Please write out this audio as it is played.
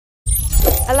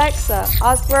Alexa,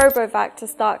 ask RoboVac to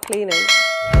start cleaning.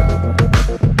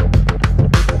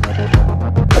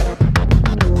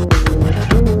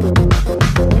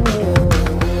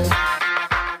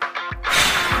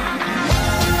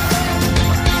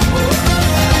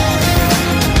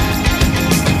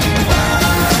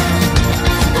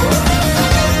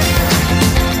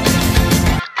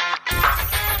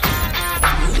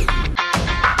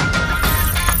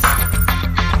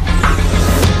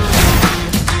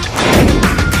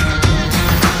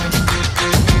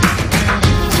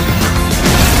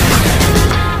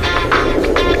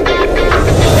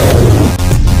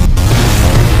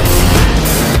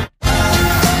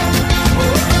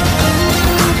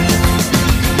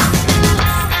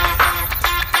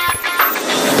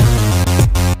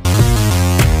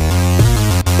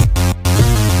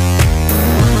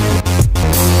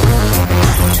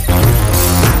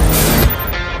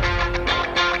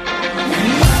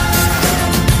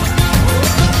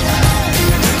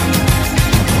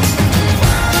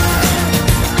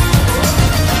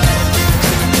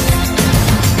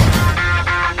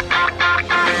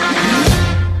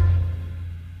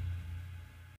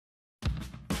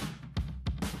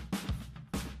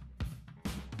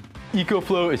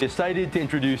 EcoFlow is excited to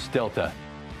introduce Delta,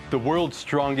 the world's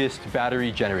strongest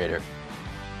battery generator.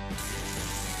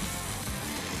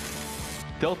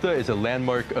 Delta is a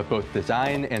landmark of both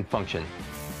design and function,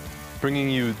 bringing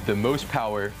you the most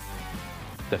power,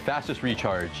 the fastest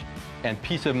recharge, and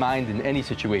peace of mind in any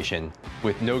situation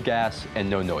with no gas and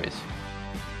no noise.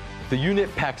 The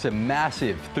unit packs a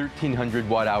massive 1,300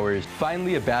 watt-hours,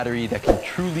 finally a battery that can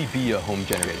truly be a home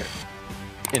generator.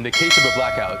 In the case of a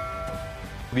blackout,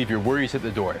 leave your worries at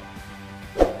the door.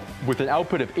 With an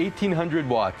output of 1,800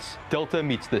 watts, Delta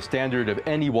meets the standard of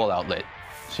any wall outlet,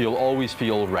 so you'll always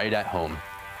feel right at home.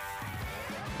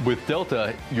 With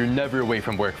Delta, you're never away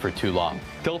from work for too long.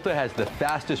 Delta has the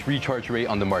fastest recharge rate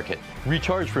on the market.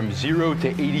 Recharge from 0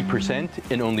 to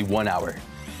 80% in only 1 hour.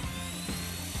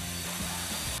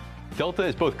 Delta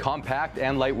is both compact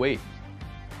and lightweight.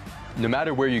 No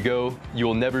matter where you go, you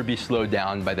will never be slowed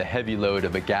down by the heavy load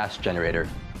of a gas generator.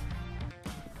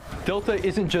 Delta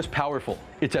isn't just powerful,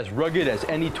 it's as rugged as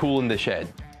any tool in the shed.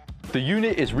 The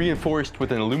unit is reinforced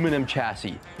with an aluminum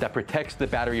chassis that protects the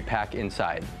battery pack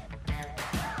inside.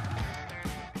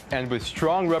 And with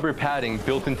strong rubber padding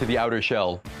built into the outer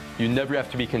shell, you never have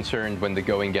to be concerned when the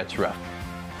going gets rough.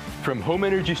 From home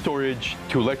energy storage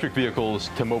to electric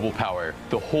vehicles to mobile power,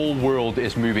 the whole world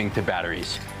is moving to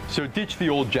batteries. So ditch the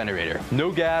old generator.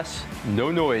 No gas, no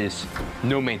noise,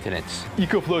 no maintenance.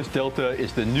 EcoFlow's Delta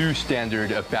is the new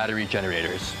standard of battery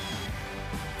generators.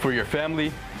 For your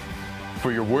family,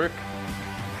 for your work,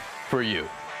 for you.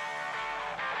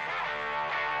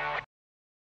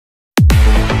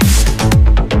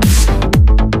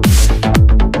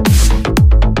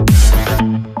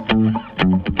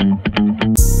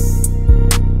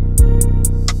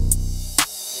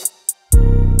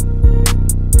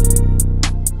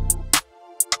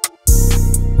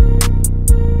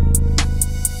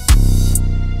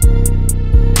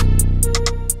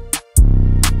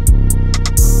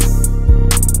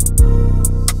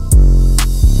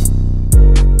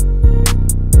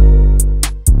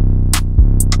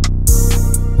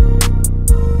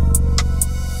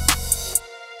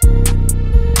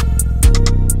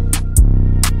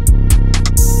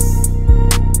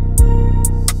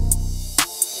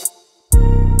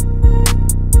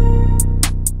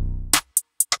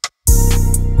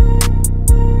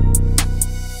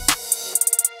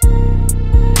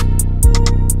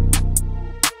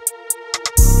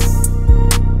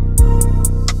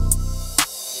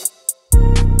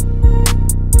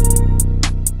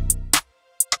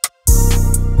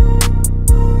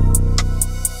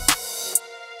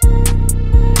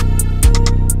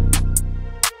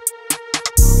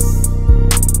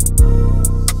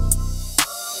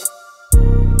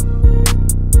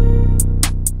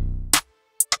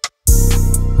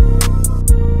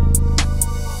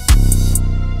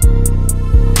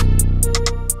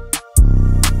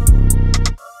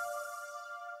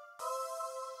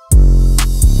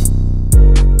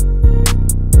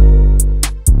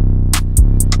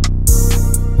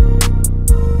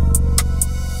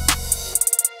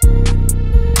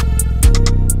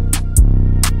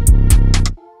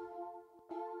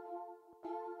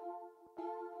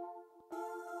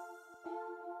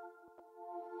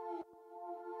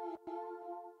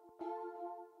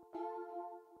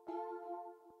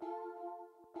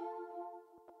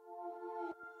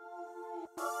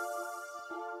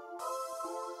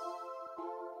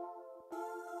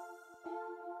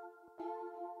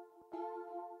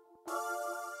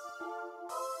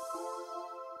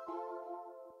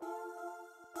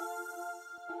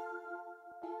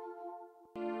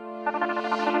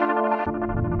 you.